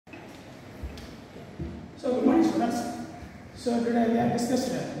So good morning students. So today we are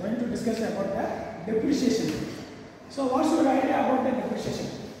going to discuss about the depreciation. So what's your idea about the depreciation?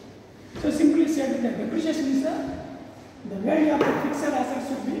 So simply said, the depreciation is the value of the fixed assets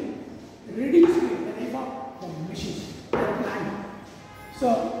should be reduced with the life of the machines, the plant.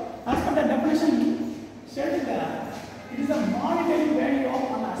 So as per the definition said that it is the monetary value of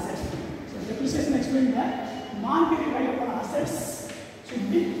an asset. So depreciation explains that monetary value of an assets should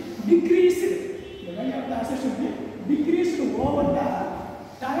be decreased. The value of the asset should be decreased over the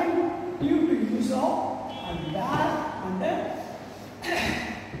time due to use of and wear and the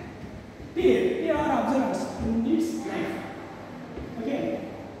tear or observers in its life. Okay.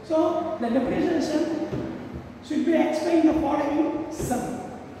 So the depreciation should be explained in the following sum.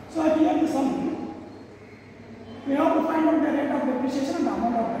 So here the sum, we have to find out the rate of depreciation and the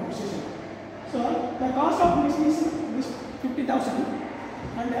amount of depreciation. So the cost of machine is 50,000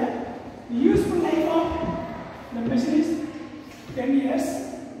 and the useful life of the machine is 10 years.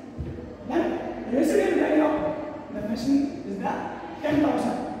 Then residual value of the machine is the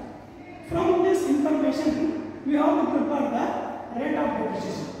 10,000. From this information, we have to prepare the rate of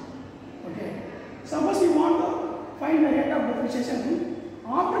depreciation. Okay. Suppose you want to find the rate of depreciation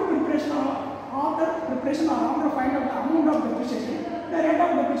after preparation or after find out the amount of depreciation, the rate of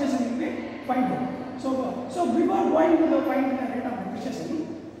depreciation will be find out. So before going to find the rate of depreciation,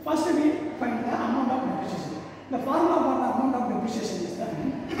 first we find the amount of depreciation. The formula for the amount of depreciation is the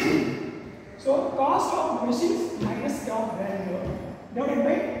cost of machines minus job value divided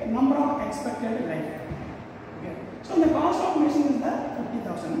by number of expected life. Okay. So the cost of machine is the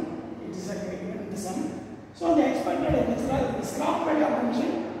 50,000. It is given the sum. So the expected scrap value of the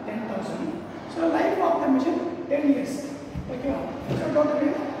machine 10,000. So life of the machine 10 years. Okay. So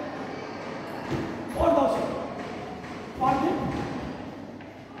totally 4,000. 40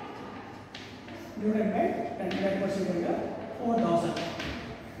 divided by 25% 4,000.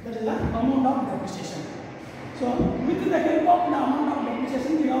 That is the amount of depreciation. So with the help of the amount of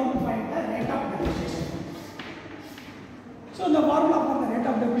depreciation, we have to find the rate of depreciation. So the formula for the rate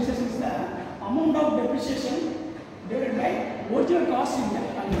of depreciation is the amount of depreciation divided by original cost in the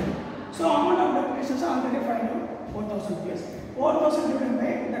annual. So amount of depreciation already find out 4,000 years. 4,000 divided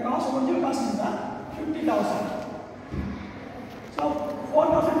by the cost original cost is the 50,000. So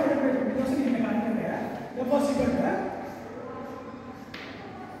 4,000 divided by 50,000 in the calculator. Therefore, equal to that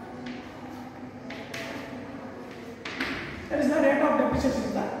is the rate of depreciation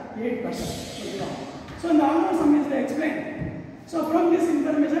is the 8%. So in the annual sum is explained. So from this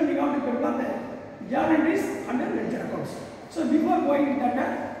information we have to prepare the journal entries and the ledger accounts. So before going to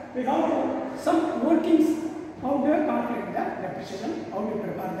that, we have to some workings how to calculate the depreciation, how to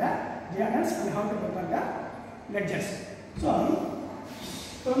prepare the journals and how to prepare the ledgers. So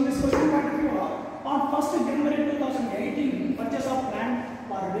from this question point of view, on 1st January 2018, purchase of land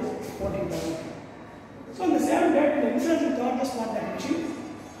for rupees 14,000. So in the same date, the insurance charges for that machine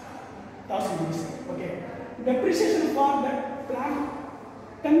 1,000 rupees. Okay. Depreciation for that plant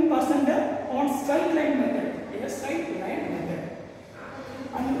 10% on straight line method. Yes, straight line method.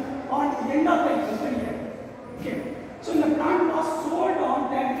 And on end of the company year. Okay. So the plant was sold on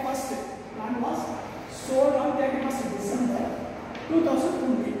 31st. Plant was sold on 31st December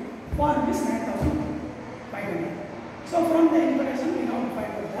 2020 for this 9,500. So from the information we have to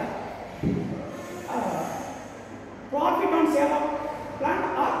find out that profit on sale of plant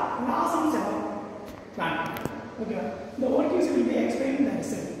or loss on sale of plant. Okay. The workings will be explained in the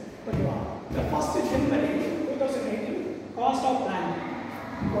result. Okay. The first January 2018 cost of plant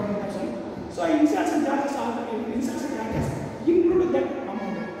 14,000. So insurance charges include that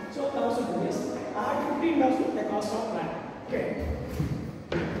amount. So 1,000 rupees. Add 15,000 the cost of plant. Okay.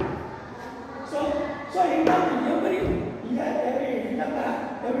 So in every year,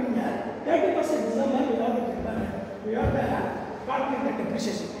 30% December we have to calculate the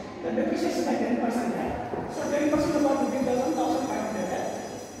depreciation. The depreciation by 10%. So 10% about 15,000,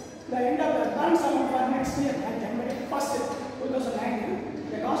 1,500. The end of the plans amount for next year, January 1st,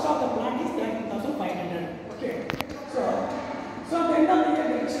 2019, the cost of the plant is 13,500. Okay. So the end of the year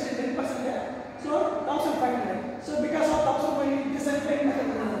depreciation 10%. So 1,500. So because of 1,500, this is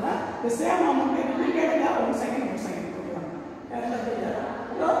the same amount will be get one second.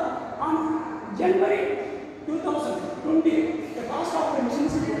 So on January 2020, the cost of the machine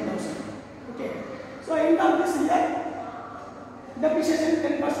is 10,000. Okay. So end of this year, depreciation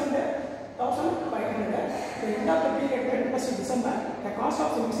 10%, 1,500. The end of the period 31st December, the cost of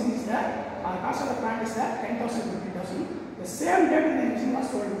the machine is there. Cost of the plant is there 10,000 to 50,000. The same date the machine was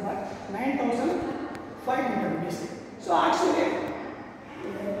sold for 9,500 rupees. So actually,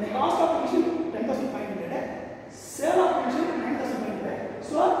 the cost of the machine 10,500.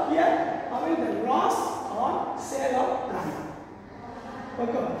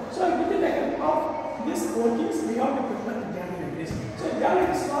 Okay. So within the help of this workings, we have to prepare the journal entries. So journal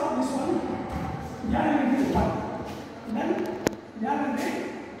entries for this one. Journal entry 1. Then journal entry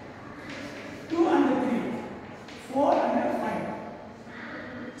 2 and 3, 4 and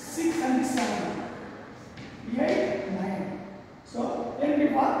 5, 6 and 7, 8, 9. So entry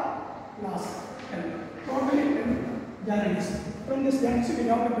for last 10. Totally 10 journal entries. From this journal entry, we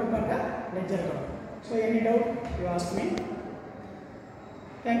have to prepare the ledger account. So any doubt you ask me.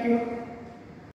 Thank you.